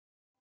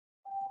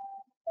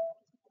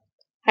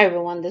Hi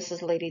everyone, this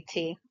is Lady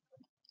T,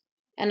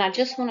 and I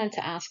just wanted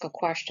to ask a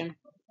question.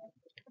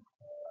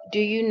 Do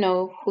you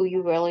know who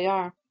you really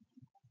are?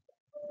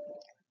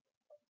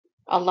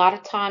 A lot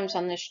of times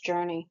on this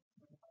journey,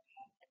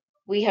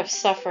 we have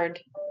suffered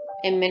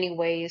in many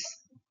ways,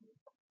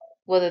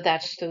 whether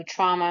that's through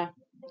trauma,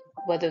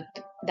 whether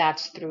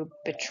that's through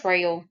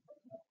betrayal,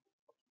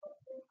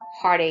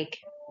 heartache.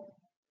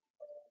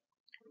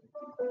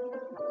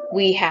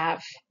 We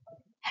have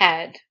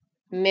had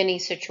many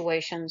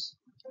situations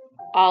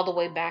all the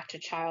way back to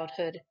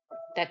childhood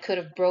that could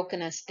have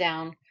broken us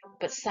down,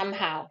 but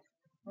somehow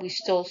we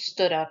still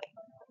stood up.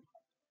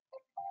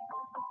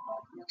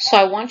 So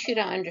I want you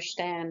to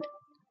understand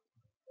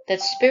that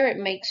spirit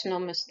makes no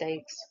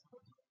mistakes.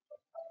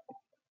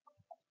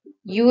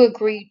 You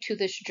agreed to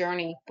this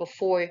journey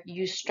before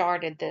you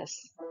started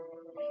this.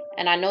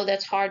 And I know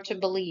that's hard to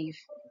believe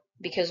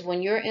because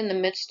when you're in the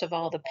midst of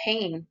all the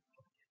pain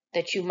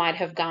that you might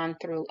have gone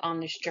through on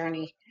this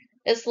journey,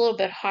 it's a little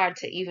bit hard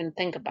to even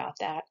think about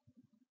that.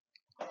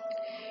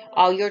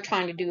 All you're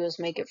trying to do is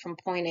make it from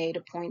point A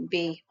to point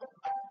B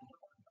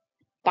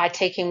by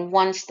taking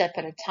one step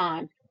at a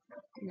time,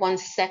 1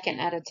 second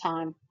at a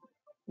time,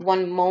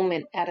 one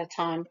moment at a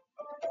time.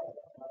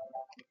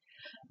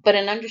 But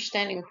in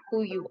understanding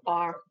who you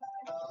are,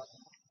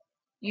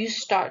 you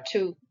start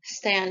to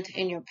stand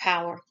in your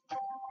power.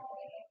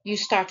 You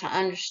start to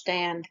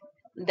understand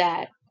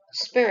that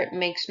spirit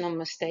makes no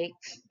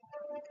mistakes.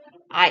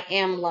 I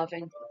am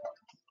loving.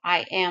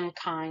 I am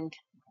kind.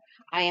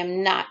 I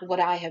am not what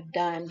I have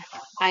done.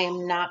 I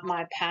am not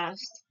my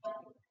past.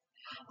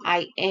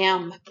 I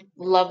am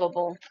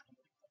lovable.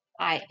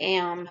 I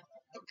am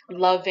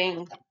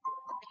loving.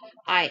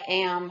 I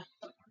am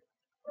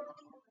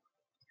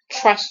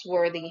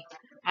trustworthy.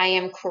 I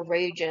am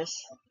courageous.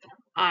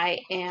 I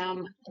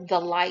am the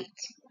light.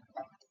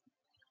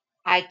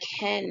 I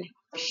can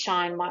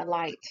shine my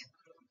light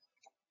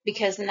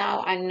because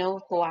now I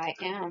know who I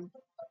am.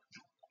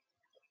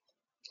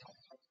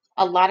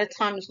 A lot of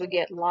times we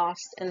get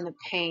lost in the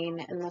pain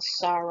and the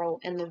sorrow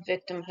and the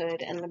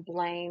victimhood and the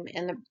blame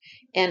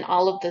and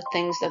all of the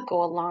things that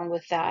go along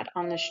with that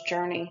on this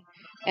journey,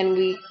 and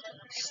we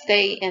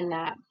stay in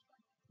that.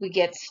 We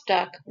get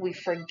stuck. We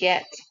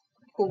forget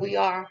who we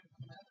are.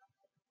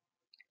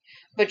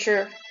 But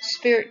your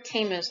spirit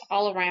team is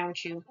all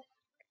around you.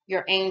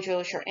 Your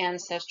angels, your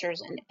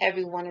ancestors, and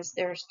everyone is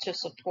there to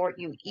support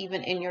you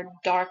even in your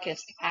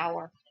darkest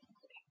hour,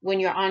 when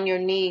you're on your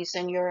knees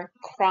and you're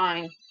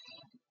crying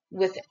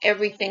with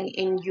everything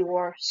in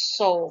your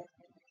soul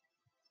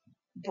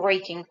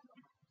breaking,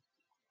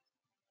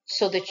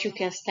 so that you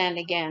can stand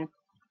again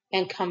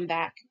and come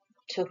back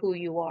to who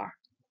you are.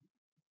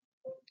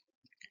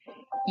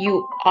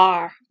 You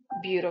are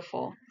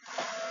beautiful.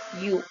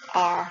 You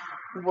are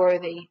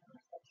worthy.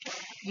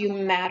 You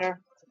matter.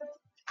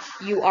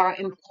 You are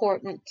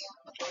important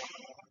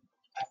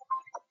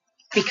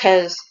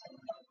because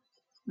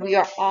we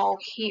are all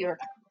here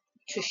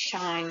to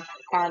shine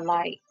our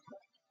light.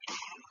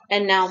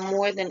 And now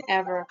more than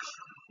ever,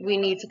 we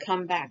need to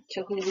come back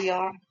to who we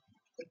are,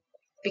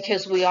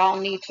 because we all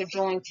need to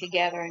join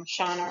together and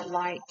shine our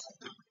light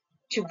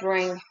to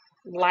bring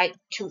light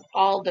to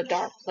all the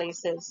dark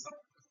places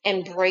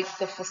and break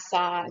the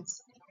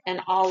facades and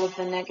all of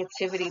the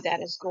negativity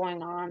that is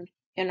going on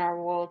in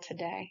our world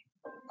today.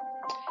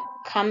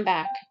 Come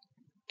back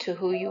to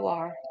who you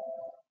are.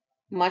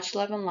 Much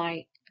love and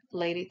light,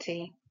 Lady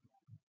T.